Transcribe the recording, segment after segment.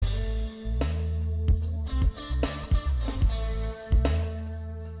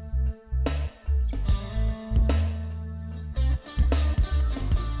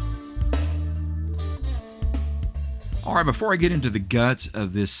All right, before I get into the guts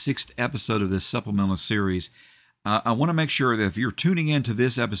of this 6th episode of this supplemental series, I want to make sure that if you're tuning into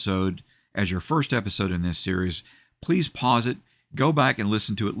this episode as your first episode in this series, please pause it, go back and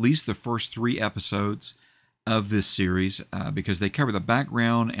listen to at least the first 3 episodes of this series because they cover the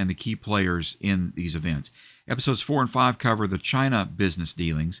background and the key players in these events. Episodes 4 and 5 cover the China business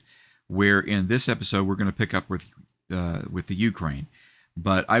dealings, where in this episode we're going to pick up with the Ukraine.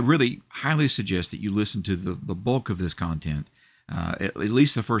 But I really highly suggest that you listen to the bulk of this content, at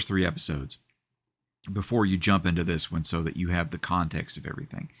least the first 3 episodes, before you jump into this one so that you have the context of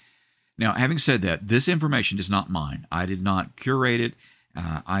everything. Now, having said that, this information is not mine. I did not curate it.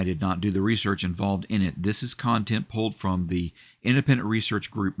 I did not do the research involved in it. This is content pulled from the independent research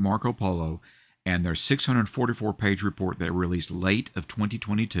group Marco Polo and their 644-page report that released late of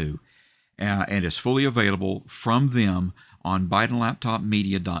 2022 and is fully available from them on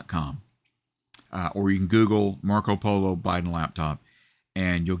BidenLaptopMedia.com. Or you can Google Marco Polo Biden Laptop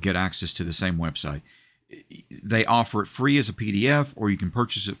and you'll get access to the same website. They offer it free as a PDF, or you can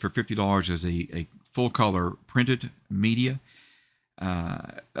purchase it for $50 as a full-color printed media,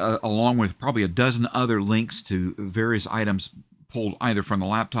 along with probably a dozen other links to various items pulled either from the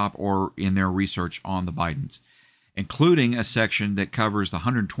laptop or in their research on the Bidens, including a section that covers the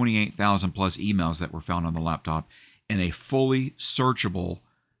 128,000 plus emails that were found on the laptop in a fully searchable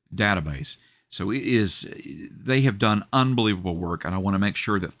database. So they have done unbelievable work, and I want to make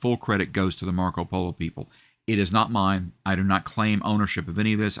sure that full credit goes to the Marco Polo people. It is not mine. I do not claim ownership of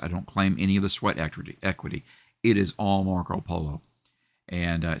any of this. I don't claim any of the sweat equity. It is all Marco Polo.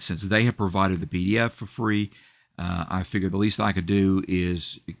 And since they have provided the PDF for free, I figured the least I could do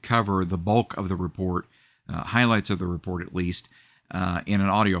is cover the bulk of the report, highlights of the report at least, in an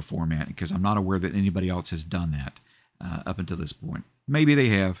audio format, because I'm not aware that anybody else has done that up until this point. Maybe they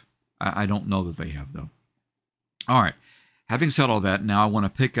have. I don't know that they have, though. All right. Having said all that, now I want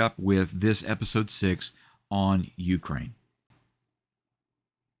to pick up with this episode 6 on Ukraine.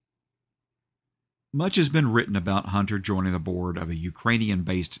 Much has been written about Hunter joining the board of a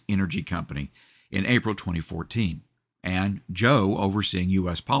Ukrainian-based energy company in April 2014, and Joe overseeing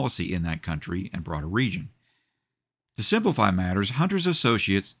U.S. policy in that country and broader region. To simplify matters, Hunter's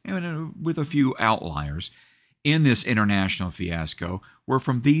associates, with a few outliers, in this international fiasco were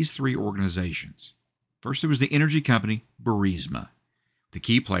from these 3 organizations. First, there was the energy company Burisma, the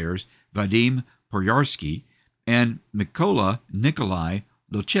key players Vadim Poryarsky and Nikolai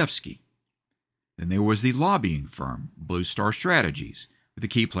Lochevsky. Then there was the lobbying firm Blue Star Strategies, with the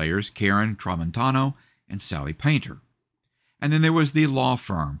key players Karen Tramontano and Sally Painter. And then there was the law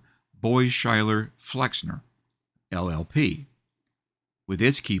firm Boies Schuyler Flexner, LLP, with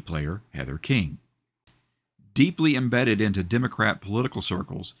its key player Heather King. Deeply embedded into Democrat political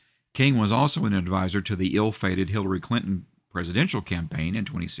circles, King was also an advisor to the ill-fated Hillary Clinton presidential campaign in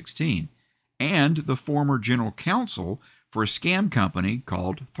 2016 and the former general counsel for a scam company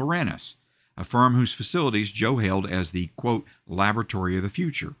called Theranos, a firm whose facilities Joe hailed as the, quote, laboratory of the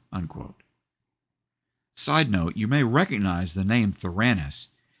future, unquote. Side note, you may recognize the name Theranos.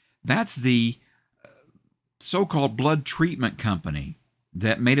 That's the so-called blood treatment company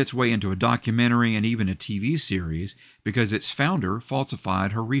that made its way into a documentary and even a TV series because its founder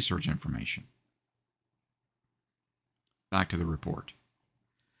falsified her research information. Back to the report.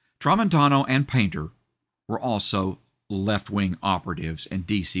 Tramontano and Painter were also left-wing operatives and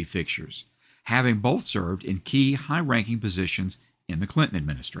D.C. fixtures, having both served in key high-ranking positions in the Clinton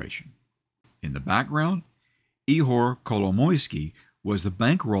administration. In the background, Ihor Kolomoisky was the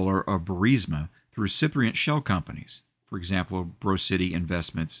bankroller of Burisma through Cypriot shell companies, for example, Bro City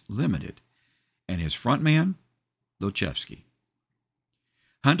Investments Limited, and his frontman, Lochevsky.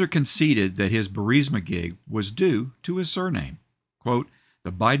 Hunter conceded that his Burisma gig was due to his surname. Quote,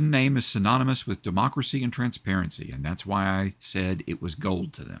 the Biden name is synonymous with democracy and transparency, and that's why I said it was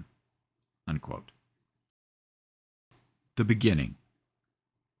gold to them. Unquote. The beginning.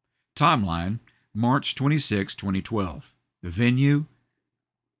 Timeline, March 26, 2012. The venue,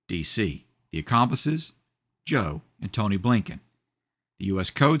 D.C. The accomplices, Joe and Tony Blinken. The U.S.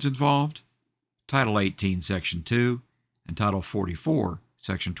 codes involved, Title 18, Section 2, and Title 44,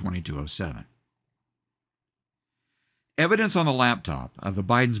 Section 2207. Evidence on the laptop of the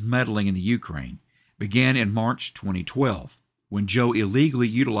Bidens meddling in the Ukraine began in March 2012, when Joe illegally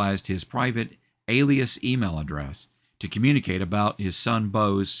utilized his private alias email address to communicate about his son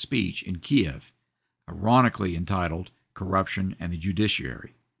Beau's speech in Kiev, ironically entitled Corruption and the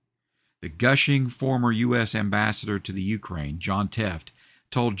Judiciary. The gushing former U.S. ambassador to the Ukraine, John Teft,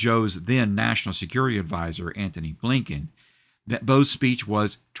 told Joe's then National Security Advisor, Antony Blinken, that Beau's speech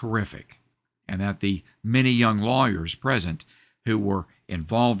was terrific and that the many young lawyers present who were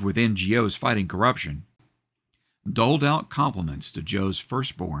involved with NGOs fighting corruption doled out compliments to Joe's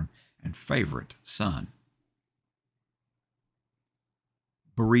firstborn and favorite son.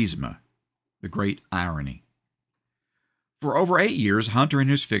 Burisma, the great irony. For over 8 years, Hunter and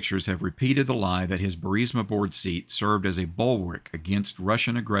his fixers have repeated the lie that his Burisma board seat served as a bulwark against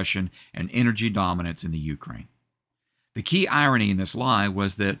Russian aggression and energy dominance in the Ukraine. The key irony in this lie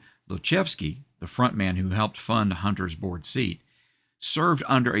was that Lochevsky, the frontman who helped fund Hunter's board seat, served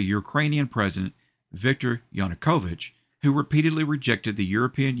under a Ukrainian president, Viktor Yanukovych, who repeatedly rejected the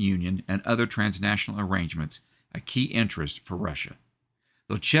European Union and other transnational arrangements, a key interest for Russia.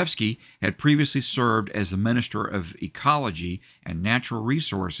 Lochevsky had previously served as the Minister of Ecology and Natural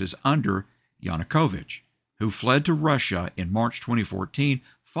Resources under Yanukovych, who fled to Russia in March 2014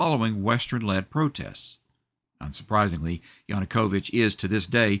 following Western-led protests. Unsurprisingly, Yanukovych is to this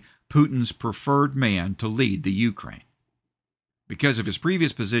day Putin's preferred man to lead the Ukraine. Because of his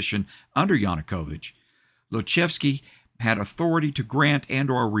previous position under Yanukovych, Lochevsky had authority to grant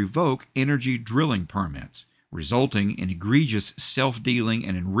and/or revoke energy drilling permits, resulting in egregious self-dealing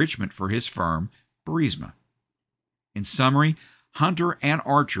and enrichment for his firm, Burisma. In summary, Hunter and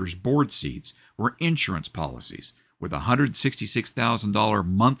Archer's board seats were insurance policies with a $166,000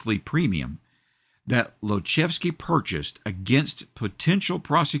 monthly premium that Lochevsky purchased against potential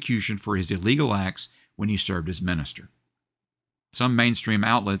prosecution for his illegal acts when he served as minister. Some mainstream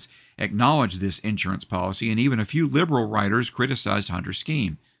outlets acknowledged this insurance policy, and even a few liberal writers criticized Hunter's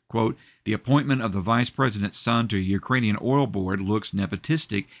scheme. Quote, "The appointment of the vice president's son to a Ukrainian oil board looks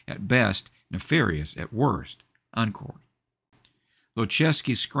nepotistic at best, nefarious at worst." Unquote.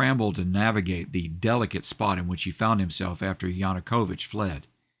 Lochevsky scrambled to navigate the delicate spot in which he found himself after Yanukovych fled.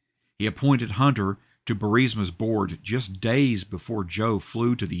 He appointed Hunter to Burisma's board just days before Joe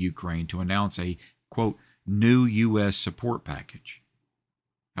flew to the Ukraine to announce a, quote, new U.S. support package.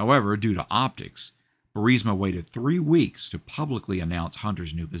 However, due to optics, Burisma waited 3 weeks to publicly announce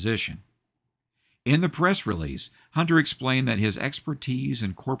Hunter's new position. In the press release, Hunter explained that his expertise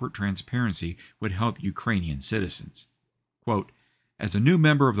and corporate transparency would help Ukrainian citizens. Quote, "As a new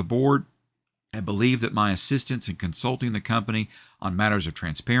member of the board, I believe that my assistance in consulting the company on matters of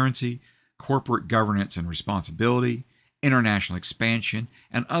transparency, corporate governance and responsibility, international expansion,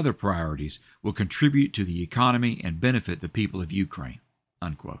 and other priorities will contribute to the economy and benefit the people of Ukraine."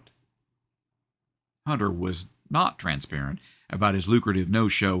 Unquote. Hunter was not transparent about his lucrative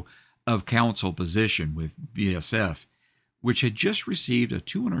no-show of counsel position with BSF, which had just received a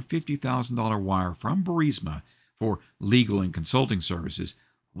 $250,000 wire from Burisma for legal and consulting services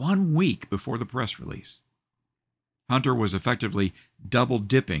 1 week before the press release. Hunter was effectively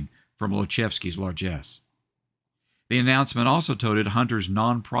double-dipping from Lochevsky's largesse. The announcement also touted Hunter's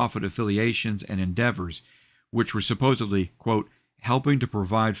nonprofit affiliations and endeavors, which were supposedly, quote, helping to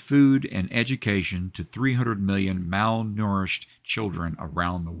provide food and education to 300 million malnourished children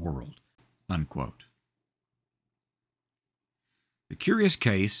around the world, unquote. The curious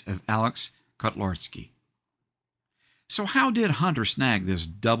case of Alex Kotlarsky. So how did Hunter snag this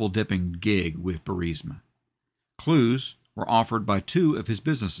double-dipping gig with Burisma? Clues were offered by 2 of his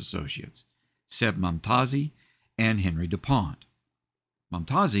business associates, Seb Momtazi and Henry DuPont.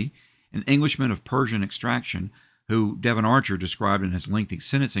 Momtazi, an Englishman of Persian extraction, who Devon Archer described in his lengthy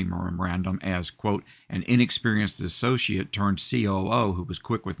sentencing memorandum as, quote, an inexperienced associate turned COO who was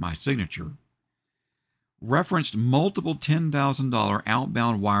quick with my signature, referenced multiple $10,000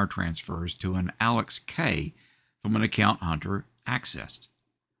 outbound wire transfers to an Alex K. from an account Hunter accessed.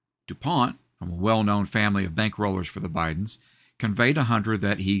 DuPont, from a well-known family of bankrollers for the Bidens, conveyed to Hunter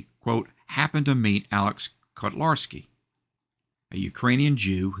that he, quote, happened to meet Alex Kotlarsky, a Ukrainian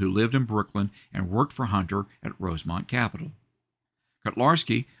Jew who lived in Brooklyn and worked for Hunter at Rosemont Capital.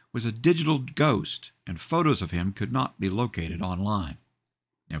 Kotlarsky was a digital ghost, and photos of him could not be located online.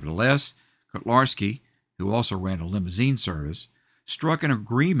 Nevertheless, Kotlarsky, who also ran a limousine service, struck an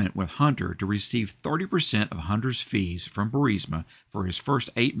agreement with Hunter to receive 30% of Hunter's fees from Burisma for his first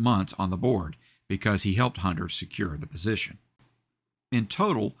 8 months on the board because he helped Hunter secure the position. In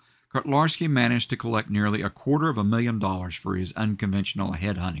total, Kotlarsky managed to collect nearly $250,000 for his unconventional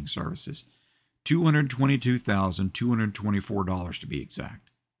headhunting services, $222,224 to be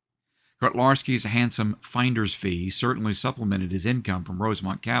exact. Kotlarsky's handsome finder's fee certainly supplemented his income from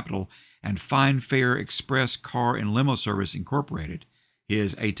Rosemont Capital and Fine Fare Express Car and Limo Service Incorporated,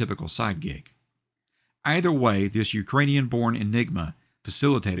 his atypical side gig. Either way, this Ukrainian-born enigma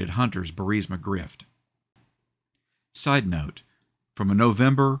facilitated Hunter's Burisma grift. Side note, from a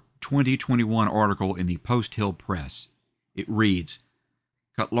November 2021 article in the Post Hill Press, it reads,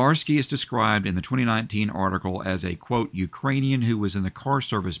 Kotlarski is described in the 2019 article as a, quote, Ukrainian who was in the car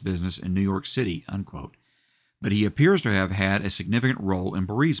service business in New York City, unquote. But he appears to have had a significant role in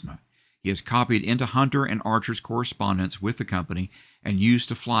Burisma. He is copied into Hunter and Archer's correspondence with the company and used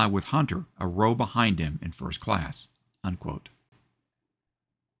to fly with Hunter a row behind him in first class, unquote.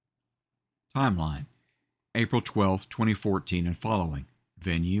 Timeline: April 12, 2014 and following.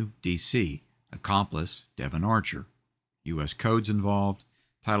 Venue, D.C. Accomplice, Devin Archer. U.S. codes involved: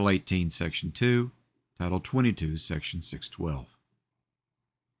 Title 18, Section 2, Title 22, Section 612.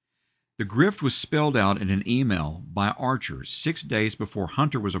 The grift was spelled out in an email by Archer 6 days before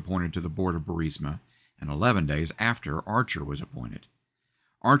Hunter was appointed to the board of Burisma and 11 days after Archer was appointed.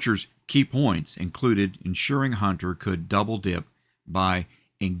 Archer's key points included ensuring Hunter could double dip by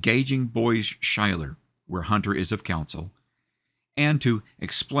engaging Boys Schuyler, where Hunter is of counsel, and to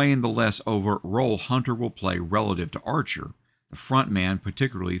explain the less overt role Hunter will play relative to Archer, the front man,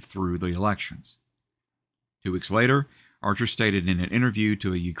 particularly through the elections. 2 weeks later, Archer stated in an interview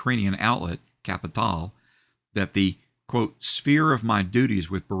to a Ukrainian outlet, Capital, that the, quote, sphere of my duties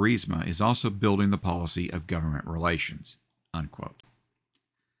with Burisma is also building the policy of government relations, unquote.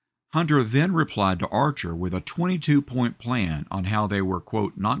 Hunter then replied to Archer with a 22-point plan on how they were,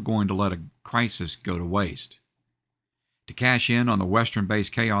 quote, not going to let a crisis go to waste. To cash in on the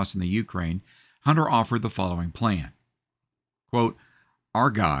Western-based chaos in the Ukraine, Hunter offered the following plan. Quote, our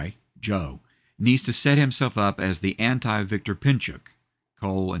guy, Joe, needs to set himself up as the anti-Viktor Pinchuk,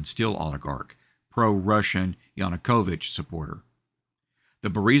 coal and steel oligarch, pro-Russian Yanukovych supporter. The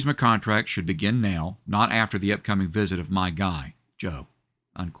Burisma contract should begin now, not after the upcoming visit of my guy, Joe,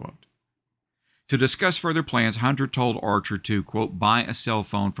 unquote. To discuss further plans, Hunter told Archer to, quote, buy a cell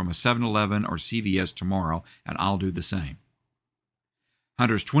phone from a 7-Eleven or CVS tomorrow, and I'll do the same.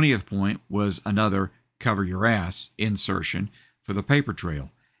 Hunter's 20th point was another cover your ass insertion for the paper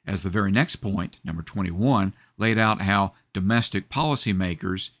trail, as the very next point, number 21, laid out how domestic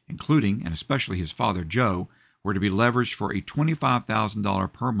policymakers, including and especially his father Joe, were to be leveraged for a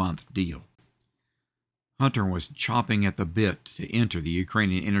 $25,000 per month deal. Hunter was chomping at the bit to enter the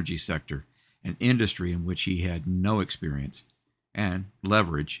Ukrainian energy sector, an industry in which he had no experience, and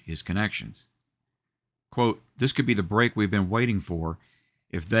leverage his connections. Quote, this could be the break we've been waiting for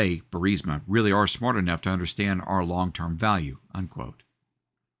if they, Burisma, really are smart enough to understand our long-term value, unquote.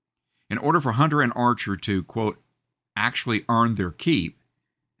 In order for Hunter and Archer to, quote, actually earn their keep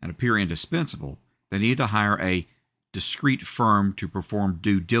and appear indispensable, they need to hire a discreet firm to perform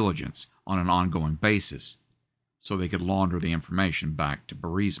due diligence on an ongoing basis so they could launder the information back to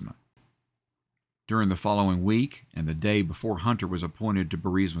Burisma. During the following week and the day before Hunter was appointed to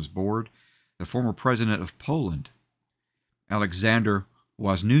Burisma's board, the former president of Poland, Alexander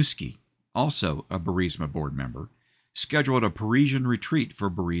Wisniewski, also a Burisma board member, scheduled a Parisian retreat for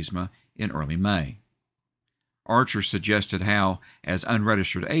Burisma in early May. Archer suggested how, as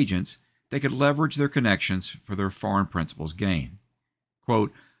unregistered agents, they could leverage their connections for their foreign principals' gain.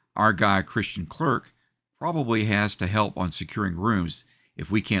 Quote, our guy Christian Clerk probably has to help on securing rooms if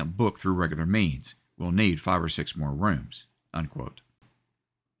we can't book through regular means. We'll need 5 or 6 more rooms, unquote.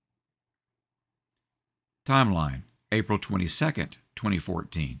 Timeline, April 22nd,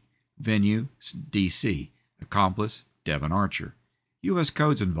 2014. Venue, D.C. Accomplice, Devin Archer. U.S.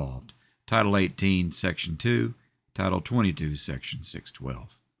 codes involved: Title 18, Section 2, Title 22, Section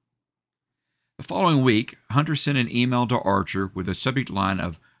 612. The following week, Hunter sent an email to Archer with a subject line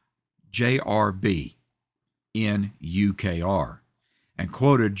of JRB in UKR and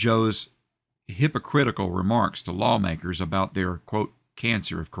quoted Joe's hypocritical remarks to lawmakers about their, quote,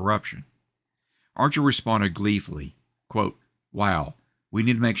 cancer of corruption. Archer responded gleefully, quote, wow, we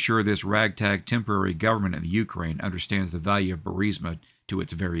need to make sure this ragtag temporary government in the Ukraine understands the value of Burisma to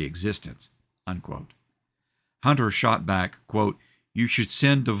its very existence, unquote. Hunter shot back, quote, you should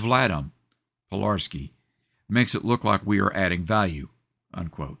send to Vladimir Polarski. Makes it look like we are adding value,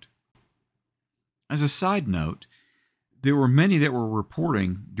 unquote. As a side note, there were many that were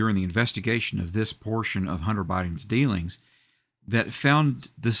reporting during the investigation of this portion of Hunter Biden's dealings that found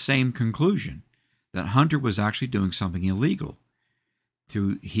the same conclusion, that Hunter was actually doing something illegal.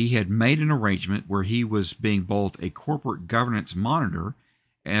 He had made an arrangement where he was being both a corporate governance monitor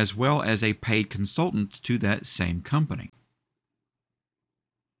as well as a paid consultant to that same company.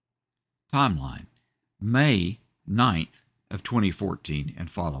 Timeline, May 9th of 2014 and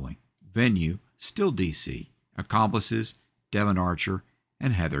following. Venue, still D.C. Accomplices, Devin Archer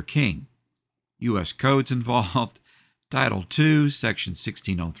and Heather King. U.S. codes involved: Title 2, Section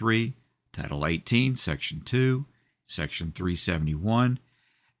 1603, Title 18, Section 2, Section 371,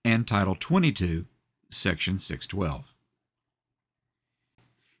 and Title 22, Section 612.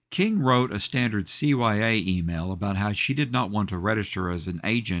 King wrote a standard CYA email about how she did not want to register as an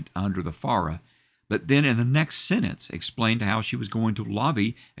agent under the FARA, but then in the next sentence explained how she was going to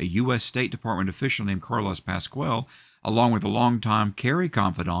lobby a U.S. State Department official named Carlos Pascual, along with a longtime Kerry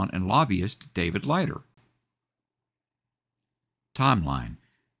confidant and lobbyist David Leiter. Timeline: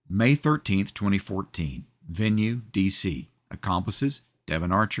 May 13, 2014. Venue: D.C. Accomplices: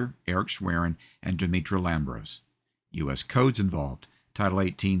 Devin Archer, Eric Schwerin, and Demetra Lambros. U.S. codes involved: Title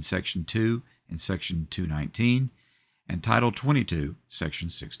 18, Section 2 and Section 219, and Title 22, Section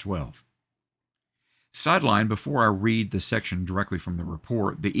 612. Sideline: before I read the section directly from the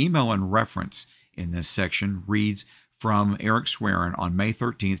report, the email and reference in this section reads from Eric Schwerin on May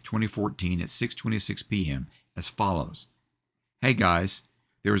 13, 2014 at 6:26 p.m. as follows. Hey guys,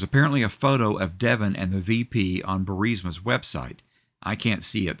 there is apparently a photo of Devin and the VP on Burisma's website. I can't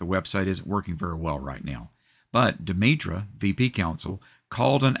see it. The website isn't working very well right now. But Demetra, VP counsel,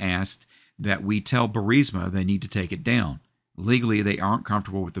 called and asked that we tell Burisma they need to take it down. Legally, they aren't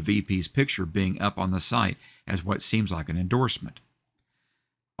comfortable with the VP's picture being up on the site as what seems like an endorsement.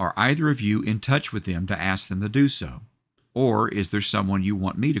 Are either of you in touch with them to ask them to do so? Or is there someone you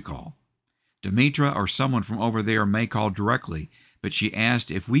want me to call? Demetra or someone from over there may call directly, but she asked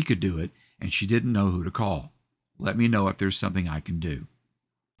if we could do it, and she didn't know who to call. Let me know if there's something I can do.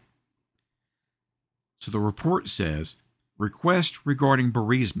 So the report says, request regarding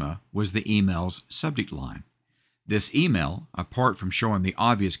Burisma was the email's subject line. This email, apart from showing the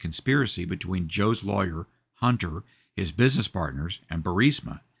obvious conspiracy between Joe's lawyer, Hunter, his business partners, and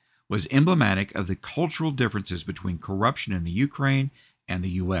Burisma, was emblematic of the cultural differences between corruption in the Ukraine and the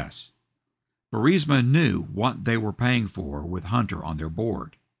U.S. Burisma knew what they were paying for with Hunter on their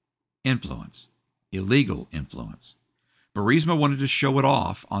board. Influence. Illegal influence. Burisma wanted to show it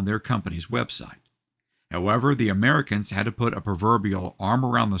off on their company's website. However, the Americans had to put a proverbial arm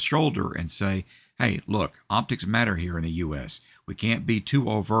around the shoulder and say, hey, look, optics matter here in the U.S. We can't be too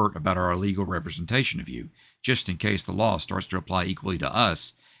overt about our illegal representation of you, just in case the law starts to apply equally to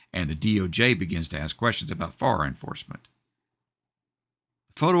us and the DOJ begins to ask questions about FARA enforcement.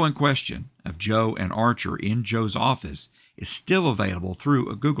 The photo in question of Joe and Archer in Joe's office is still available through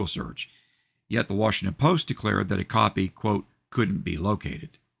a Google search, yet the Washington Post declared that a copy, quote, couldn't be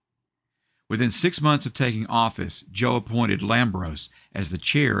located. Within 6 months of taking office, Joe appointed Lambros as the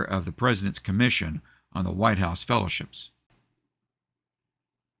chair of the President's Commission on the White House Fellowships.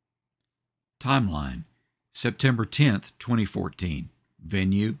 Timeline: September 10, 2014.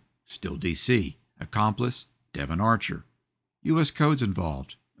 Venue: still D.C. Accomplice: Devin Archer. U.S. codes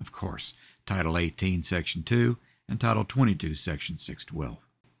involved, of course, Title 18, Section 2, and Title 22, Section 612.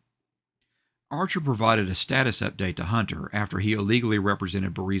 Archer provided a status update to Hunter after he illegally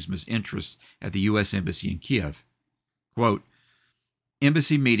represented Burisma's interests at the U.S. Embassy in Kiev. Quote,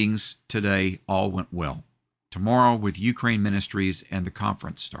 embassy meetings today all went well. Tomorrow with Ukraine ministries and the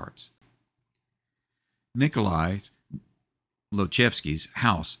conference starts. Nikolai Lochevsky's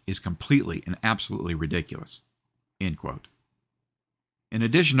house is completely and absolutely ridiculous. End quote. In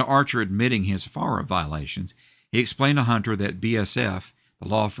addition to Archer admitting his FARA violations, he explained to Hunter that BSF, the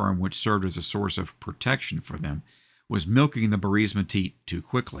law firm which served as a source of protection for them, was milking the Burisma teat too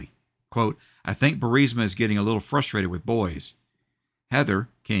quickly. Quote, I think Burisma is getting a little frustrated with boys. Heather,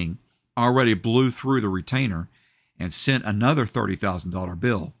 King, already blew through the retainer and sent another $30,000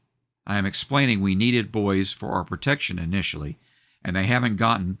 bill. I am explaining we needed boys for our protection initially, and they haven't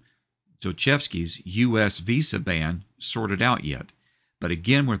gotten Zochevsky's U.S. visa ban sorted out yet. But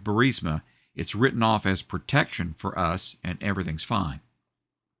again with Burisma, it's written off as protection for us and everything's fine.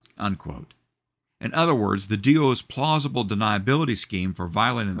 Unquote. In other words, the DO's plausible deniability scheme for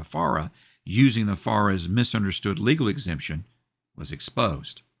violating the FARA using the FARA's misunderstood legal exemption was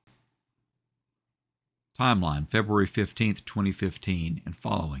exposed. Timeline: February 15, 2015 and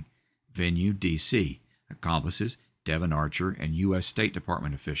following. Venue: D.C. Accomplices: Devin Archer and U.S. State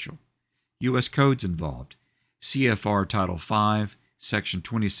Department official. U.S. codes involved: CFR Title 5, Section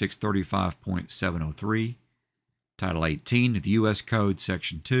 2635.703, Title 18 of the U.S. Code,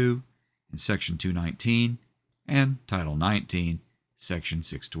 Section 2 and Section 219, and Title 19, Section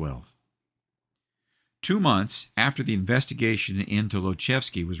 612. 2 months after the investigation into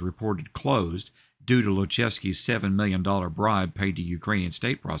Lochevsky was reported closed due to Lochevsky's $7 million bribe paid to Ukrainian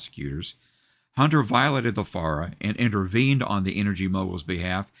state prosecutors, Hunter violated the FARA and intervened on the energy mogul's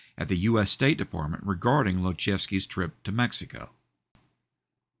behalf at the U.S. State Department regarding Lochevsky's trip to Mexico.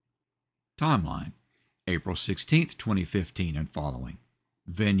 Timeline: April 16, 2015 and following.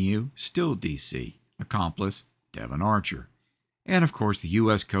 Venue: still D.C. Accomplice: Devin Archer. And of course the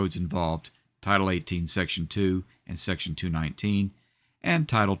U.S. codes involved: Title 18, Section 2 and Section 219, and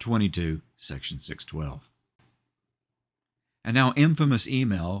Title 22, Section 612. And now infamous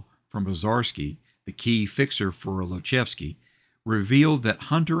email from Pozarski, the key fixer for Lochevsky, revealed that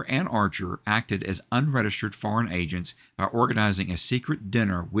Hunter and Archer acted as unregistered foreign agents by organizing a secret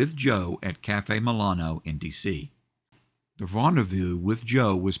dinner with Joe at Cafe Milano in D.C. The rendezvous with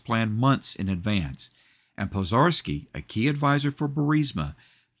Joe was planned months in advance, and Pozarski, a key advisor for Burisma,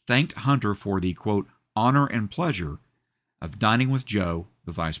 thanked Hunter for the, quote, honor and pleasure of dining with Joe,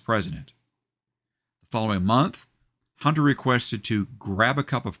 the vice president. The following month, Hunter requested to grab a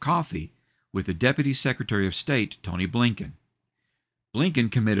cup of coffee with the Deputy Secretary of State, Tony Blinken.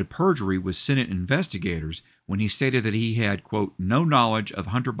 Blinken committed perjury with Senate investigators when he stated that he had, quote, no knowledge of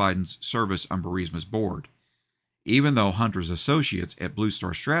Hunter Biden's service on Burisma's board, even though Hunter's associates at Blue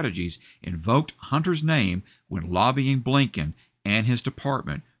Star Strategies invoked Hunter's name when lobbying Blinken and his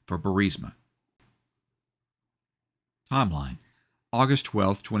department for Burisma. Timeline: August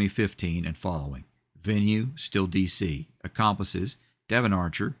 12, 2015 and following. Venue: still D.C. Accomplices: Devin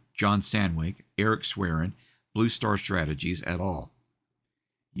Archer, John Sandwig, Eric Swearin, Blue Star Strategies et al.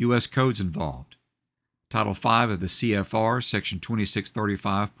 U.S. codes involved: Title 5 of the CFR, Section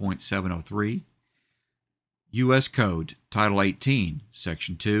 2635.703. U.S. Code, Title 18,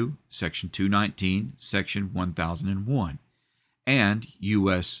 Section 2, Section 219, Section 1001, and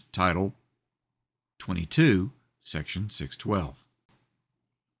U.S. Title 22, Section 612.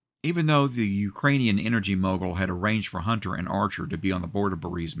 Even though the Ukrainian energy mogul had arranged for Hunter and Archer to be on the board of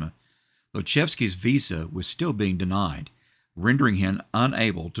Burisma, Lochevsky's visa was still being denied, rendering him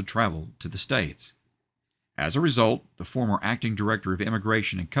unable to travel to the States. As a result, the former acting director of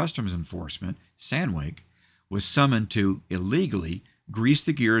Immigration and Customs Enforcement, Sandwig, was summoned to illegally grease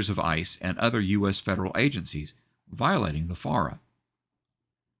the gears of ICE and other U.S. federal agencies, violating the FARA.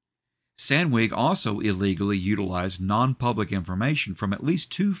 Sandwig also illegally utilized non-public information from at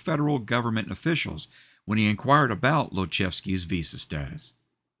least 2 federal government officials when he inquired about Lochevsky's visa status.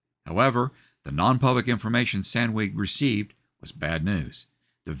 However, the non-public information Sandwig received was bad news.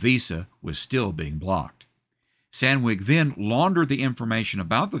 The visa was still being blocked. Sandwig then laundered the information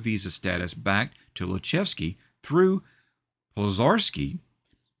about the visa status back to Lochevsky through Pozarski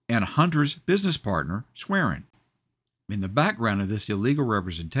and Hunter's business partner, Swearin. In the background of this illegal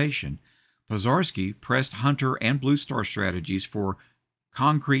representation, Pozarski pressed Hunter and Blue Star Strategies for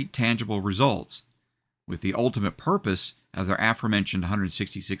concrete, tangible results, with the ultimate purpose of their aforementioned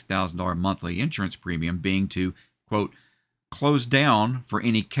 $166,000 monthly insurance premium being to, quote, close down for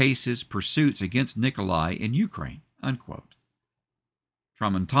any cases, pursuits against Nikolai in Ukraine, unquote.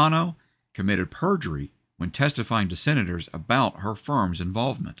 Tramontano committed perjury when testifying to senators about her firm's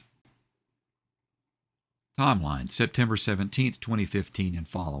involvement. Timeline: September 17, 2015 and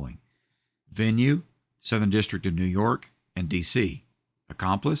following. Venue: Southern District of New York and D.C.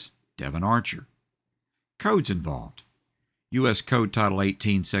 Accomplice: Devin Archer. Codes involved: U.S. Code Title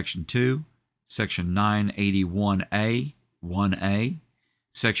 18, Section 2, Section 981A, 1A,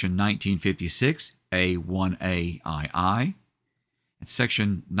 Section 1956, A1A-II, and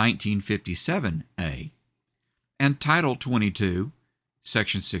Section 1957A, and Title 22,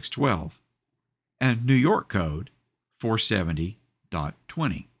 Section 612, and New York Code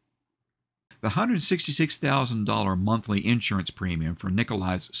 470.20. The $166,000 monthly insurance premium for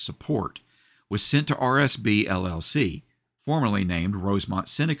Nikolai's support was sent to RSB LLC, formerly named Rosemont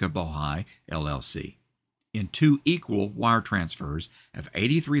Seneca Bohai LLC, in 2 equal wire transfers of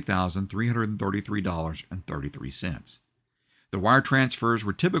 $83,333.33. The wire transfers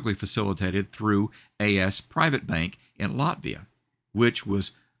were typically facilitated through AS Private Bank in Latvia, which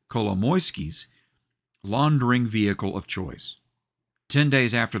was Kolomoisky's laundering vehicle of choice. 10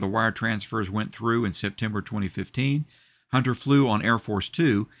 days after the wire transfers went through in September 2015, Hunter flew on Air Force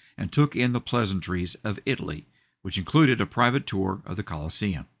Two and took in the pleasantries of Italy, which included a private tour of the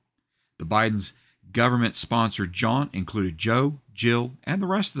Colosseum. The Bidens' government-sponsored jaunt included Joe, Jill, and the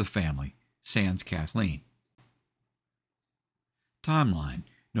rest of the family, sans Kathleen. Timeline: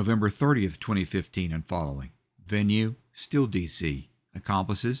 November 30th, 2015 and following. Venue: still D.C.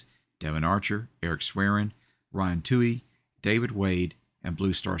 Accomplices: Devin Archer, Eric Swearin, Ryan Toohey, David Wade, and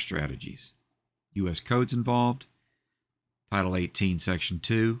Blue Star Strategies. U.S. codes involved: Title 18, Section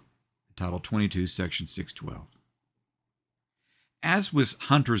 2, Title 22, Section 612. As with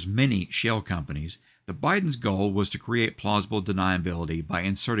Hunter's many shell companies, the Bidens' goal was to create plausible deniability by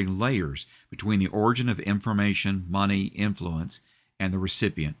inserting layers between the origin of information, money, influence, and the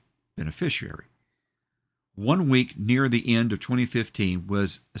recipient beneficiary. 1 week near the end of 2015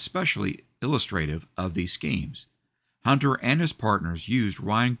 was especially illustrative of these schemes. Hunter and his partners used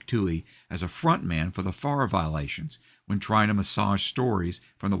Ryan Toohey as a frontman for the FARA violations when trying to massage stories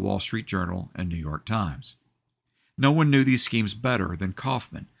from the Wall Street Journal and New York Times. No one knew these schemes better than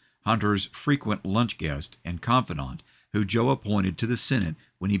Kaufman, Hunter's frequent lunch guest and confidant, who Joe appointed to the Senate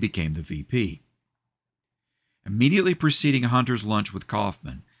when he became the VP. Immediately preceding Hunter's lunch with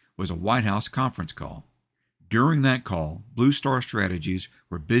Kaufman was a White House conference call. During that call, Blue Star Strategies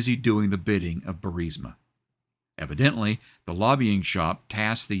were busy doing the bidding of Burisma. Evidently, the lobbying shop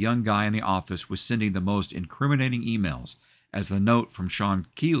tasked the young guy in the office with sending the most incriminating emails, as the note from Sean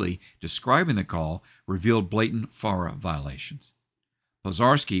Keeley describing the call revealed blatant FARA violations.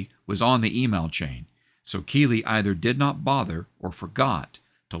 Pozarski was on the email chain, so Keeley either did not bother or forgot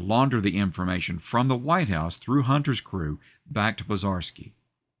to launder the information from the White House through Hunter's crew back to Pozarski.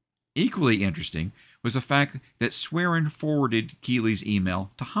 Equally interesting was the fact that Swearin forwarded Keeley's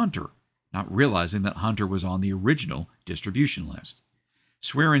email to Hunter, not realizing that Hunter was on the original distribution list.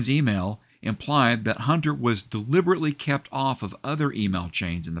 Swearin's email implied that Hunter was deliberately kept off of other email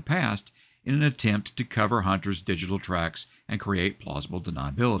chains in the past in an attempt to cover Hunter's digital tracks and create plausible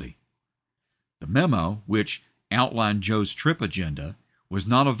deniability. The memo, which outlined Joe's trip agenda, was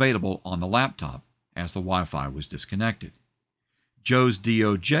not available on the laptop as the Wi-Fi was disconnected. Joe's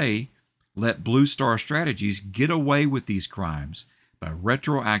DOJ let Blue Star Strategies get away with these crimes by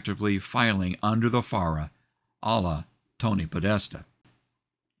retroactively filing under the FARA, a la Tony Podesta.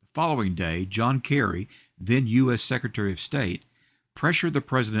 The following day, John Kerry, then U.S. Secretary of State, pressured the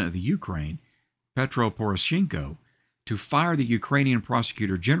president of the Ukraine, Petro Poroshenko, to fire the Ukrainian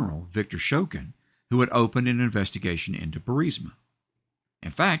prosecutor general, Viktor Shokin, who had opened an investigation into Burisma. In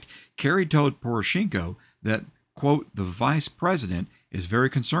fact, Kerry told Poroshenko that, quote, the vice president is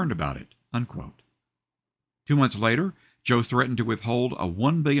very concerned about it, unquote. 2 months later, Joe threatened to withhold a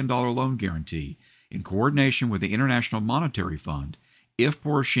 $1 billion loan guarantee in coordination with the International Monetary Fund if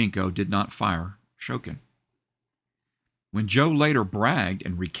Poroshenko did not fire Shokin. When Joe later bragged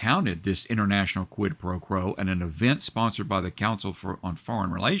and recounted this international quid pro quo at an event sponsored by the Council on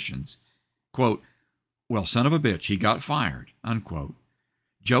Foreign Relations, quote, well, son of a bitch, he got fired, unquote,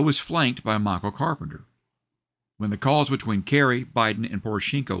 Joe was flanked by Michael Carpenter. When the calls between Kerry, Biden, and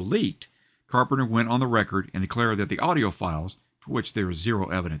Poroshenko leaked, Carpenter went on the record and declared that the audio files, for which there is zero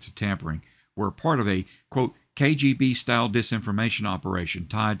evidence of tampering, were part of a, quote, KGB-style disinformation operation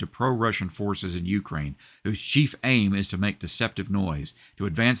tied to pro-Russian forces in Ukraine, whose chief aim is to make deceptive noise to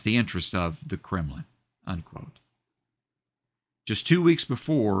advance the interests of the Kremlin, unquote. Just 2 weeks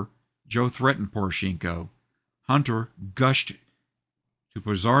before Joe threatened Poroshenko, Hunter gushed to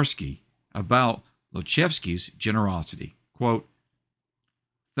Pozarski about Lochevsky's generosity. Quote,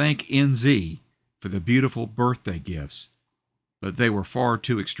 thank NZ for the beautiful birthday gifts, but they were far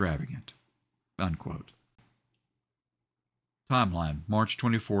too extravagant, unquote. Timeline, March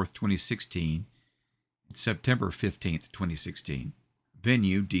 24th, 2016, September 15th, 2016.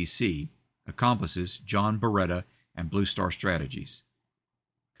 Venue, D.C. Accomplices, John Beretta and Blue Star Strategies.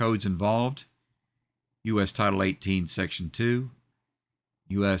 Codes involved, U.S. Title 18, Section 2,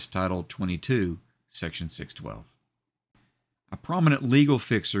 U.S. Title 22, Section 612. A prominent legal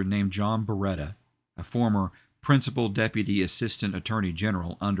fixer named John Beretta, a former Principal Deputy Assistant Attorney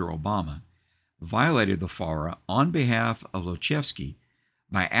General under Obama, violated the FARA on behalf of Lochevsky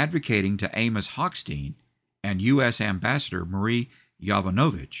by advocating to Amos Hochstein and U.S. Ambassador Marie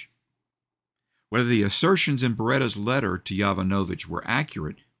Yovanovitch. Whether the assertions in Beretta's letter to Yovanovitch were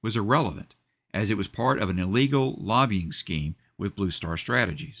accurate was irrelevant, as it was part of an illegal lobbying scheme with Blue Star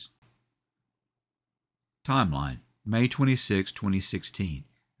Strategies. Timeline, May 26, 2016.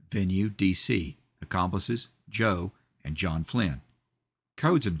 Venue, D.C. Accomplices, Joe and John Flynn.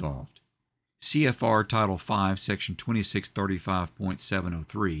 Codes involved, CFR Title 5, Section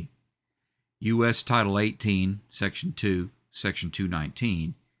 2635.703, U.S. Title 18, Section 2, Section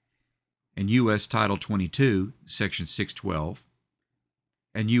 219, and U.S. Title 22, Section 612,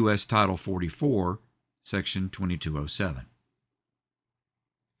 and U.S. Title 44, Section 2207.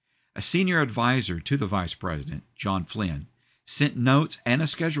 A senior advisor to the Vice President, John Flynn, sent notes and a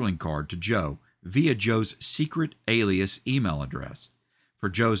scheduling card to Joe via Joe's secret alias email address for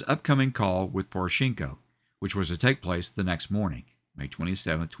Joe's upcoming call with Poroshenko, which was to take place the next morning, May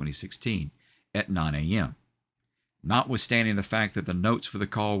 27, 2016, at 9 a.m. Notwithstanding the fact that the notes for the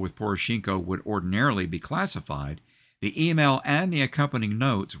call with Poroshenko would ordinarily be classified, the email and the accompanying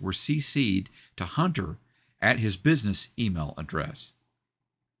notes were CC'd to Hunter at his business email address.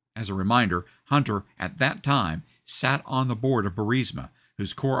 As a reminder, Hunter, at that time, sat on the board of Burisma,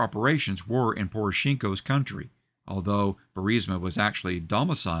 whose core operations were in Poroshenko's country, although Burisma was actually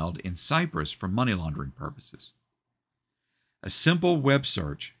domiciled in Cyprus for money laundering purposes. A simple web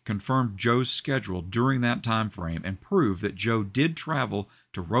search confirmed Joe's schedule during that time frame and proved that Joe did travel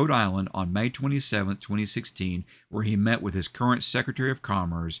to Rhode Island on May 27, 2016, where he met with his current Secretary of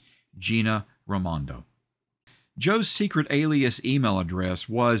Commerce, Gina Raimondo. Joe's secret alias email address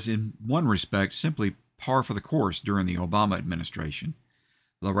was, in one respect, simply par for the course during the Obama administration.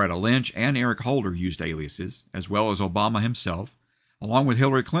 Loretta Lynch and Eric Holder used aliases, as well as Obama himself, along with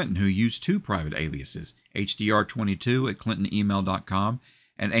Hillary Clinton, who used two private aliases, HDR22 at clintonemail.com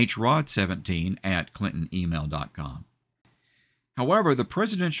and HROD17 at clintonemail.com. However, the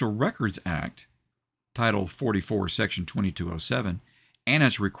Presidential Records Act, Title 44, Section 2207, and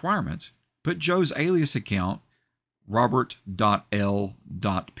its requirements put Joe's alias account, robert.l.peters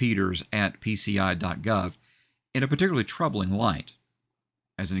at pci.gov, in a particularly troubling light.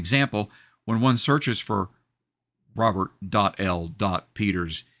 As an example, when one searches for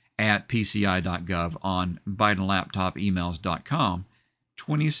robert.l.peters at pci.gov on bidenlaptopemails.com,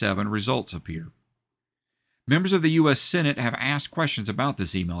 27 results appear. Members of the U.S. Senate have asked questions about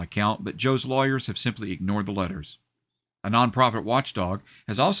this email account, but Joe's lawyers have simply ignored the letters. A nonprofit watchdog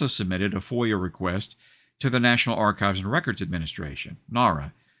has also submitted a FOIA request to the National Archives and Records Administration,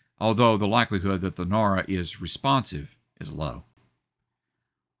 NARA, although the likelihood that the NARA is responsive is low.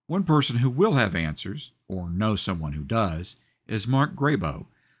 One person who will have answers, or knows someone who does, is Mark Grabow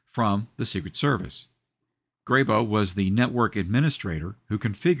from the Secret Service. Grabow was the network administrator who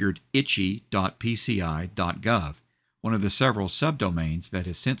configured itchy.pci.gov, one of the several subdomains that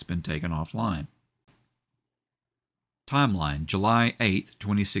has since been taken offline. Timeline, July 8,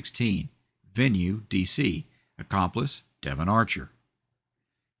 2016. Venue, D.C. Accomplice, Devin Archer.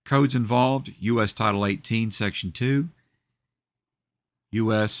 Codes involved, U.S. Title 18, Section 2,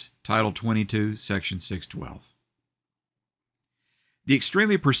 U.S. Title 22, Section 612. The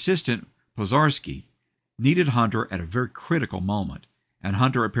extremely persistent Pozarski needed Hunter at a very critical moment, and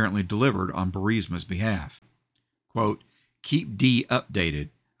Hunter apparently delivered on Burisma's behalf. Quote, "Keep D updated.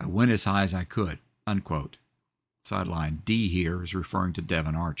 I went as high as I could," unquote. Sideline D here is referring to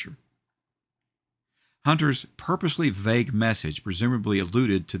Devin Archer. Hunter's purposely vague message presumably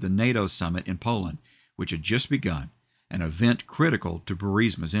alluded to the NATO summit in Poland, which had just begun, an event critical to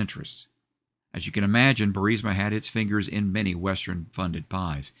Burisma's interests. As you can imagine, Burisma had its fingers in many Western-funded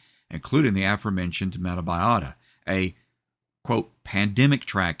pies, including the aforementioned Metabiota, a, quote, pandemic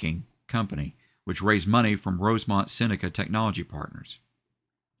tracking company, which raised money from Rosemont Seneca Technology Partners.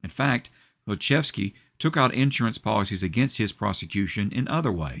 In fact, Lochevsky took out insurance policies against his prosecution in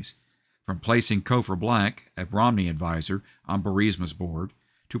other ways, from placing Kofor Black, a Romney advisor, on Burisma's board,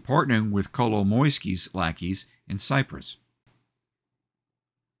 to partnering with Kolomoisky's lackeys in Cyprus.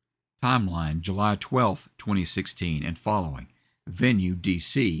 Timeline, July 12, 2016 and following. Venue,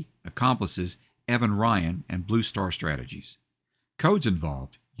 D.C. Accomplices, Evan Ryan and Blue Star Strategies. Codes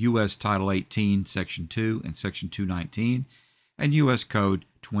involved, U.S. Title 18, Section 2 and Section 219, and U.S. Code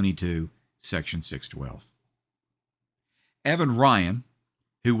 22, Section 612. Evan Ryan,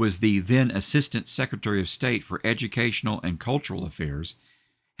 who was the then Assistant Secretary of State for Educational and Cultural Affairs,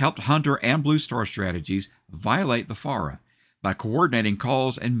 helped Hunter and Blue Star Strategies violate the FARA by coordinating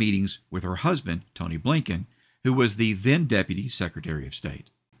calls and meetings with her husband, Tony Blinken, who was the then Deputy Secretary of State.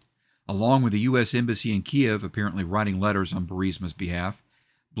 Along with the U.S. Embassy in Kiev apparently writing letters on Burisma's behalf,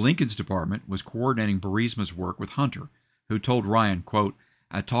 Blinken's department was coordinating Burisma's work with Hunter, who told Ryan, quote,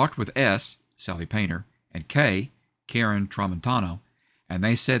 "I talked with S, Sally Painter, and K, Karen Tramontano, and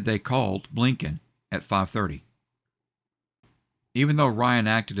they said they called Blinken at 5:30. Even though Ryan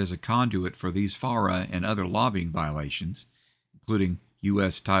acted as a conduit for these FARA and other lobbying violations, including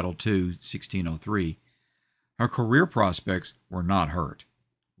U.S. Title II, 1603, her career prospects were not hurt.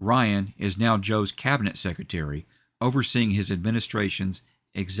 Ryan is now Joe's cabinet secretary, overseeing his administration's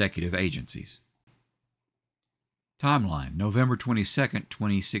executive agencies. Timeline, November 22,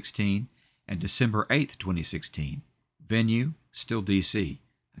 2016 and December 8, 2016. Venue, still D.C.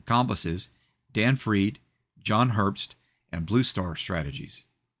 Accomplices, Dan Freed, John Herbst, and Blue Star Strategies.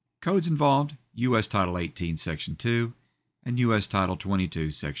 Codes involved, U.S. Title 18, Section 2, and U.S. Title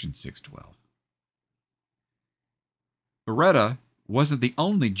 22, Section 612. Beretta wasn't the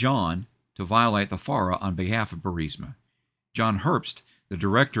only John to violate the FARA on behalf of Burisma. John Herbst, the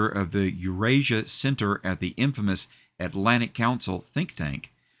director of the Eurasia Center at the infamous Atlantic Council think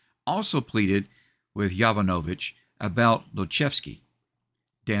tank, also pleaded with Yovanovitch about Lochevsky.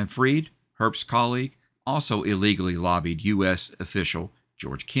 Dan Freed, Herbst's colleague, also illegally lobbied U.S. official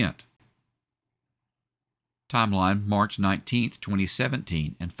George Kent. Timeline, March 19,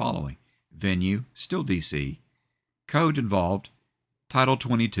 2017 and following. Venue, still D.C. Code involved, Title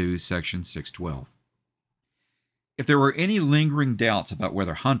 22, Section 612. If there were any lingering doubts about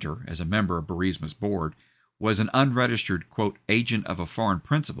whether Hunter, as a member of Burisma's board, was an unregistered, quote, agent of a foreign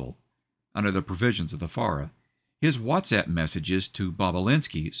principal under the provisions of the FARA, his WhatsApp messages to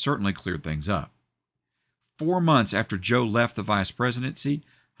Bobulinski certainly cleared things up. 4 months after Joe left the vice presidency,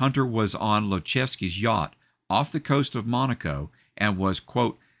 Hunter was on Lochevsky's yacht off the coast of Monaco and was,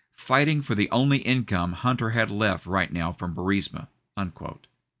 quote, fighting for the only income Hunter had left right now from Burisma, unquote.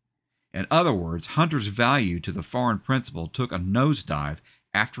 In other words, Hunter's value to the foreign principal took a nosedive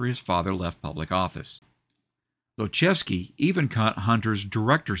after his father left public office. Lochevsky even cut Hunter's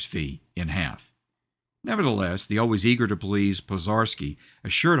director's fee in half. Nevertheless, the always eager to please Pozarski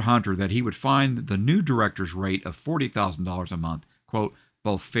assured Hunter that he would find the new director's rate of $40,000 a month, quote,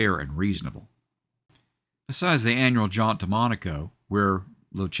 both fair and reasonable. Besides the annual jaunt to Monaco, where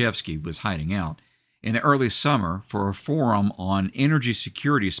Lochevsky was hiding out, in the early summer for a forum on energy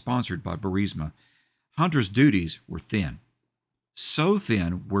security sponsored by Burisma, Hunter's duties were thin. So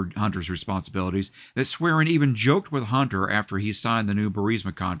thin were Hunter's responsibilities that Swearingen even joked with Hunter after he signed the new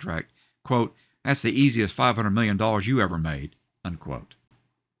Burisma contract, quote, that's the easiest $500 million you ever made, unquote.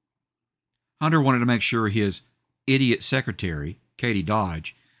 Hunter wanted to make sure his idiot secretary, Katie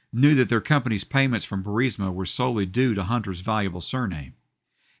Dodge, knew that their company's payments from Burisma were solely due to Hunter's valuable surname.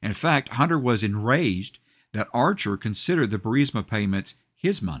 In fact, Hunter was enraged that Archer considered the Burisma payments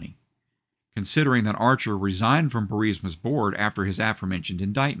his money, considering that Archer resigned from Burisma's board after his aforementioned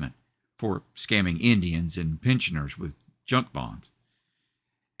indictment for scamming Indians and pensioners with junk bonds.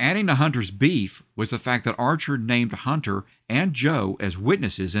 Adding to Hunter's beef was the fact that Archer named Hunter and Joe as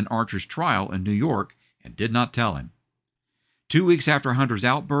witnesses in Archer's trial in New York and did not tell him. 2 weeks after Hunter's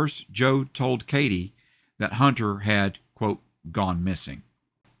outburst, Joe told Katie that Hunter had, quote, gone missing.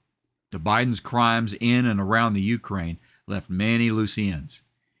 The Bidens' crimes in and around the Ukraine left many loose ends.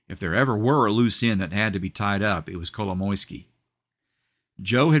 If there ever were a loose end that had to be tied up, it was Kolomoisky.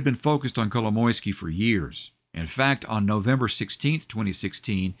 Joe had been focused on Kolomoisky for years. In fact, on November 16,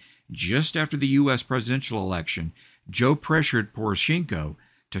 2016, just after the U.S. presidential election, Joe pressured Poroshenko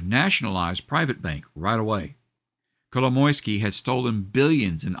to nationalize Private Bank right away. Kolomoisky had stolen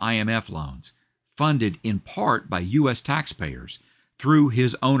billions in IMF loans, funded in part by U.S. taxpayers, through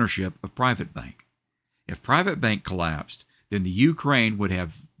his ownership of Private Bank. If Private Bank collapsed, then the Ukraine would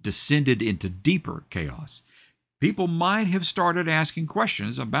have descended into deeper chaos. People might have started asking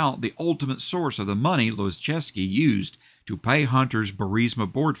questions about the ultimate source of the money Lochevsky used to pay Hunter's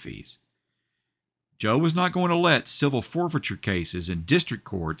Burisma board fees. Joe was not going to let civil forfeiture cases in district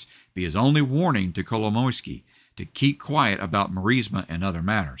courts be his only warning to Kolomoisky to keep quiet about Burisma and other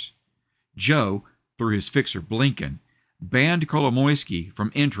matters. Joe, through his fixer Blinken, banned Kolomoisky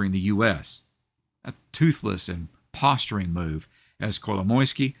from entering the U.S., a toothless and posturing move, as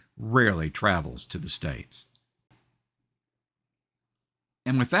Kolomoisky rarely travels to the States.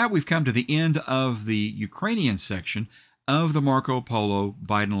 And with that, we've come to the end of the Ukrainian section of the Marco Polo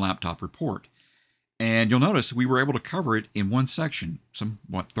Biden laptop report. And you'll notice we were able to cover it in one section,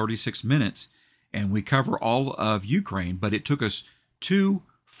 36 minutes, and we cover all of Ukraine, but it took us 2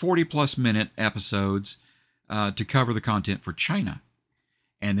 40-plus minute episodes to cover the content for China.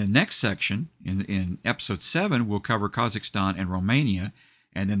 And the next section, in episode 7, we'll cover Kazakhstan and Romania.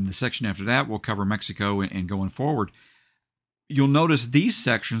 And then the section after that, we'll cover Mexico and going forward. You'll notice these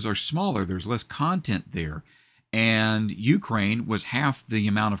sections are smaller. There's less content there. And Ukraine was half the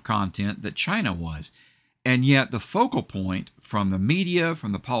amount of content that China was. And yet the focal point from the media,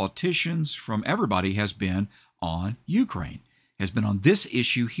 from the politicians, from everybody has been on Ukraine, has been on this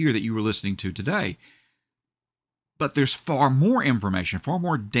issue here that you were listening to today. But there's far more information, far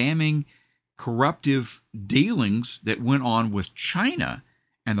more damning, corruptive dealings that went on with China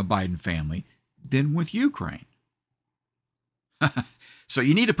and the Biden family than with Ukraine. So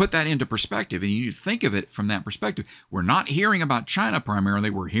you need to put that into perspective, and you need to think of it from that perspective. We're not hearing about China primarily,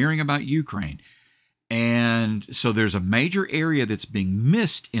 we're hearing about Ukraine. And so there's a major area that's being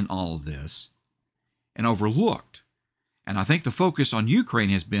missed in all of this and overlooked. And I think the focus on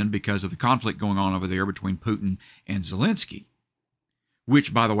Ukraine has been because of the conflict going on over there between Putin and Zelensky,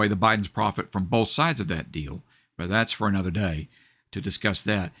 which, by the way, the Bidens profit from both sides of that deal, but that's for another day to discuss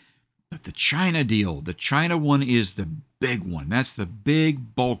that. But the China deal, the China one is the big one. That's the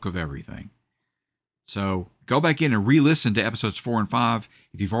big bulk of everything. So go back in and re-listen to episodes 4 and 5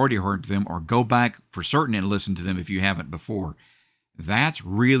 if you've already heard them, or go back for certain and listen to them if you haven't before. That's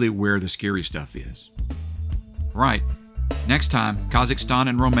really where the scary stuff is. Right. Next time, Kazakhstan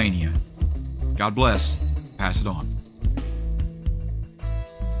and Romania. God bless. Pass it on.